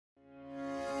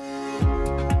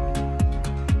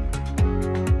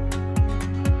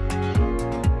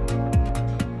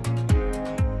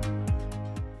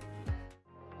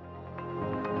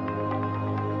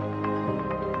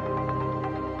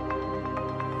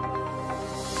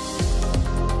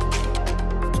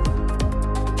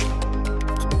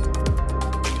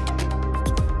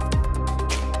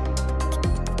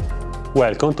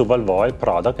Welcome to Valvoil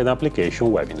Product and Application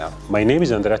webinar. My name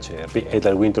is Andrea Cervi and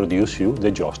I will introduce you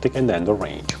the joystick and handle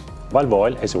range.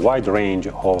 Valvoil has a wide range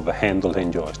of handles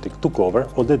and joysticks to cover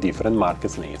all the different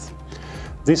markets needs.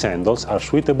 These handles are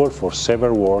suitable for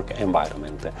several work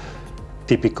environments,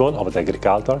 typical of the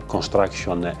agriculture,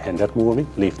 construction and earthmoving,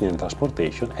 lifting and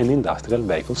transportation, and industrial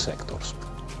vehicle sectors.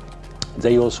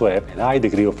 They also have a high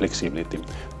degree of flexibility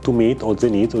to meet all the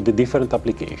needs of the different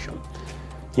applications.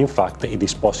 In fact, it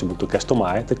is possible to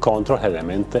customize the control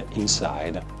element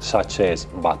inside, such as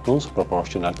buttons,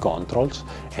 proportional controls,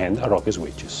 and rocker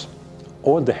switches.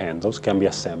 All the handles can be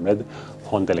assembled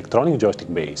on the electronic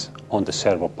joystick base, on the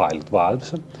servo pilot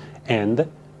valves, and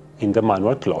in the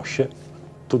manual cloche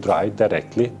to drive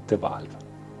directly the valve.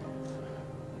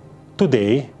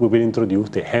 Today, we will introduce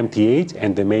the MTH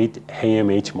and the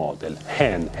AMH model,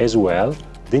 and as well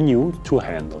the new two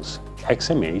handles,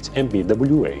 XMH and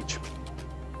BWH.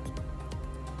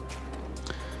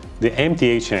 The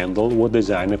MTH handle was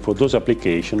designed for those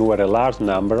applications where a large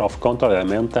number of control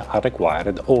elements are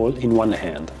required all in one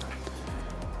hand.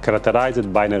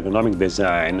 Characterized by an ergonomic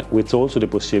design with also the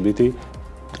possibility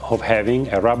of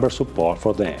having a rubber support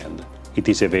for the hand. It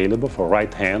is available for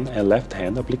right hand and left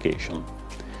hand application.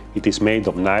 It is made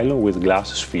of nylon with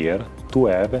glass sphere to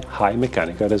have a high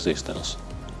mechanical resistance.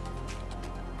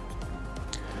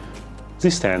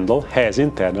 This handle has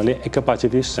internally a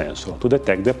capacitive sensor to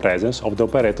detect the presence of the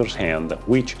operator's hand,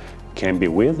 which can be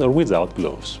with or without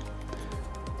gloves.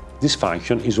 This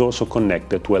function is also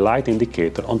connected to a light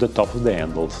indicator on the top of the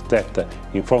handles that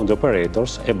inform the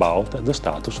operators about the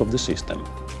status of the system.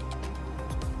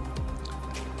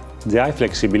 The high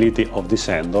flexibility of this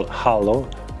handle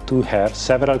allows to have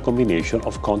several combinations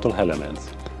of control elements.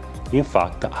 In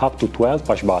fact, up to 12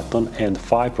 push buttons and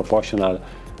 5 proportional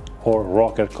or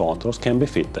rocker controls can be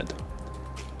fitted.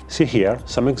 See here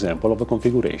some example of a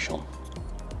configuration.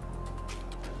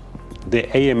 The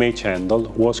AMH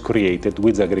handle was created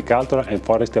with agricultural and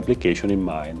forest application in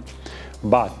mind,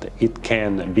 but it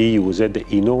can be used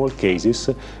in all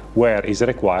cases where is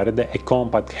required a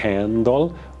compact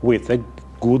handle with a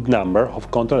good number of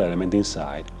control elements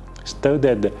inside,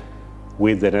 studded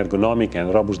with an ergonomic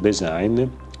and robust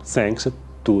design thanks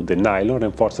to the nylon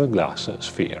reinforced glass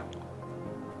sphere.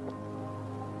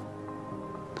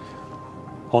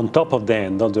 On top of the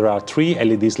handle there are 3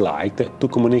 LED lights to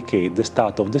communicate the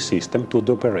state of the system to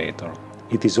the operator.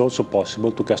 It is also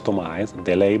possible to customize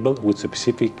the label with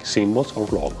specific symbols or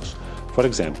logos, for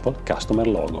example, customer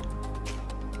logo.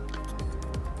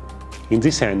 In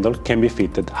this handle can be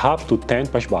fitted up to 10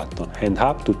 push buttons and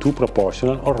up to 2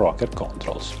 proportional or rocker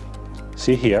controls.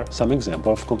 See here some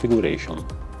example of configuration.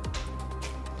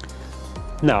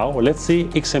 Now let's see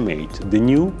XMH, the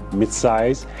new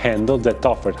mid-size handle that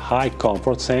offers high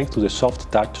comfort thanks to the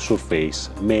soft touch surface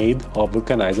made of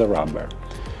vulcanized rubber,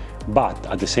 but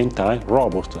at the same time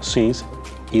robust since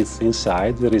its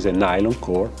inside there is a nylon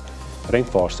core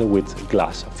reinforced with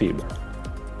glass fiber.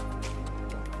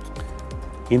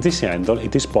 In this handle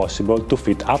it is possible to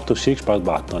fit up to 6 push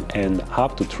buttons and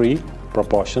up to 3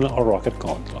 proportional or rocker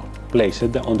controls,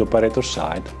 placed on the operator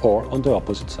side or on the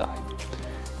opposite side.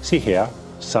 See here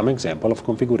some example of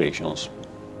configurations.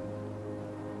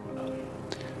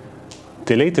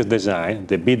 The latest design,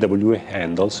 the BWH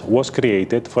handles, was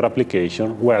created for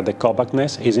application where the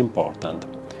compactness is important.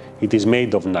 It is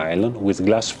made of nylon with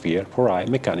glass sphere for high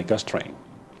mechanical strength.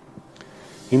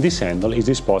 In this handle it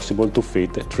is possible to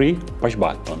fit 3 push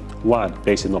buttons, 1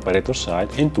 placed on the operator side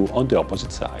and 2 on the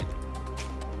opposite side.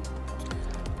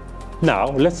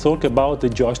 Now let's talk about the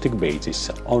joystick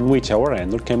bases on which our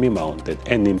handle can be mounted,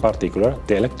 and in particular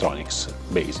the electronics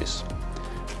bases.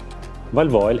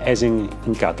 Valvoil has in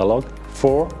catalog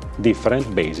 4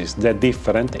 different bases that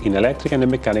differ in electric and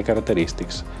mechanical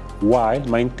characteristics, while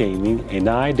maintaining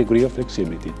a high degree of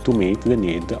flexibility to meet the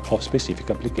need of specific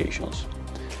applications.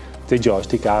 The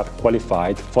joysticks are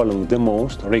qualified following the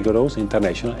most rigorous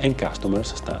international and customer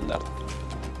standards.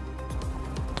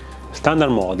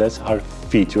 Standard models are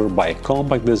featured by a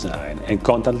compact design and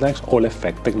contactless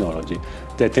all-effect technology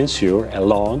that ensure a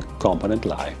long component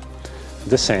life.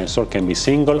 The sensor can be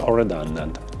single or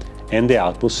redundant, and the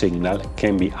output signal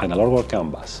can be analog or CAN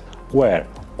bus, where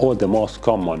all the most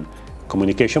common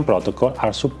communication protocols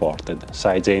are supported,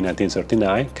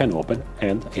 SIGE1939, CAN Open,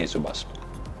 and ESOBus.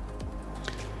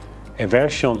 A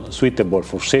version suitable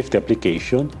for safety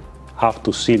application up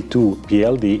to SIL2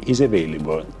 PLD is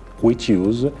available, which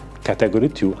use Category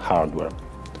 2 hardware.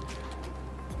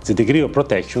 The degree of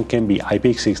protection can be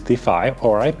IPX65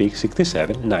 or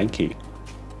IPX67 9 key.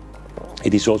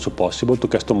 It is also possible to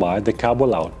customize the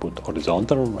cable output,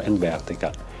 horizontal and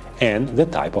vertical, and the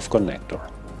type of connector.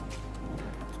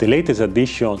 The latest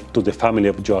addition to the family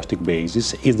of joystick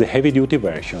bases is the heavy-duty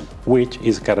version, which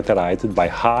is characterized by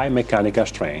high mechanical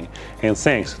strain and,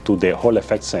 thanks to the Hall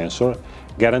effect sensor,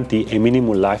 guarantee a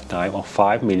minimum lifetime of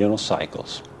 5 million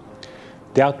cycles.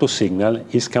 The output signal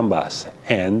is CAN bus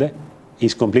and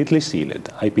is completely sealed,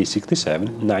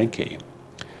 IP67 9K.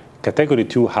 Category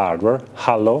 2 hardware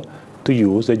allows to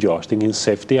use the joystick in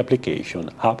safety application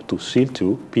up to Seal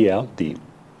 2 PLD.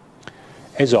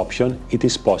 As option, it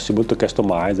is possible to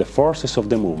customize the forces of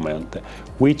the movement,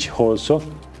 which also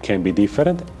can be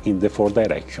different in the 4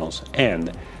 directions,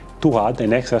 and to add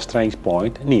an extra strength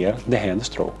point near the hand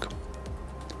stroke.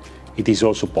 It is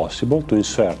also possible to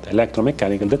insert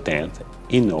electromechanical detent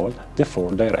in all the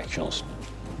 4 directions.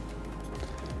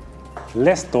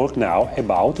 Let's talk now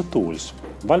about tools.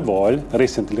 Valve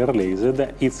recently released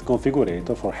its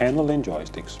configurator for handheld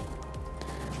joysticks.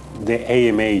 The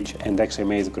AMH and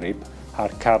XMH grip are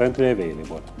currently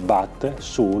available, but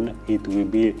soon it will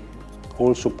be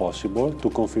also possible to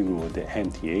configure the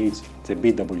MTH, the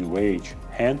BWH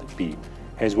and P,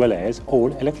 as well as all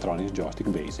electronic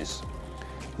joystick bases.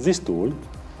 This tool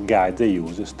guides the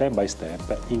user step by step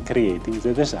in creating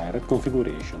the desired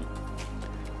configuration.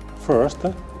 First,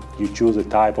 you choose the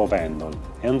type of handle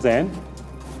and then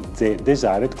the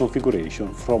desired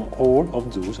configuration from all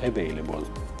of those available.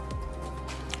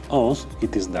 Once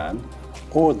it is done,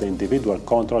 all the individual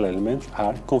control elements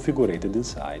are configured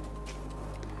inside.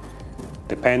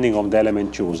 Depending on the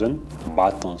element chosen,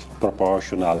 buttons,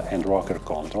 proportional and rocker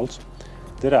controls,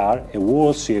 there are a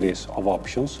whole series of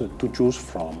options to choose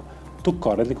from to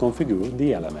correctly configure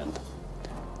the element.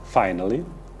 Finally,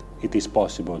 it is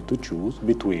possible to choose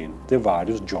between the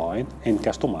various joint and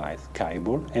customized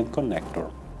cable and connector.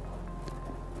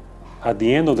 At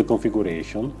the end of the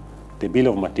configuration, the bill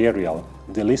of material,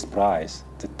 the list price,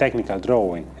 the technical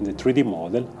drawing and the 3D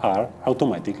model are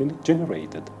automatically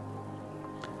generated.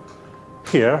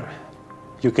 Here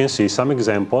you can see some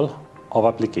example of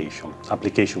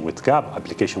application with cab,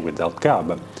 application without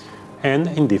cab, and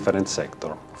in different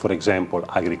sectors. For example,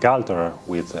 agriculture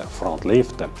with front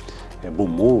lift,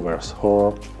 boom movers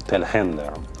or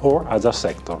telehandler, or other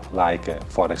sector like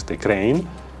forestry crane,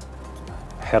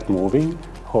 earth moving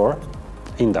or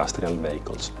industrial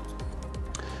vehicles.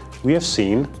 We have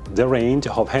seen the range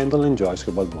of handle and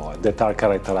joystick valve that are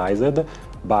characterized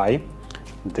by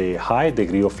the high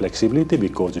degree of flexibility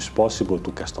because it's possible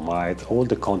to customize all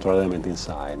the control elements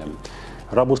inside.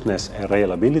 Robustness and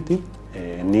reliability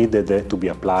needed to be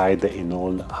applied in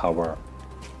all our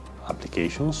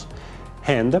applications,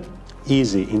 and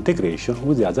easy integration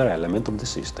with the other element of the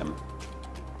system.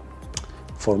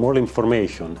 For more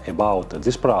information about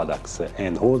these products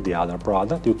and all the other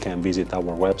products, you can visit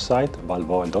our website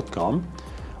valveoil.com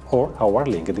or our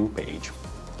LinkedIn page.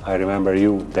 I remember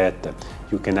you that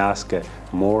you can ask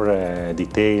more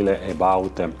detail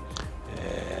about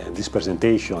this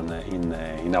presentation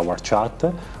in our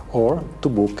chat, or to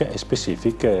book a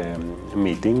specific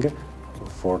meeting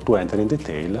to enter in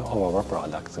detail of our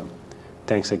products.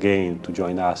 Thanks again to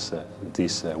join us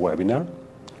this webinar.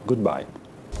 Goodbye.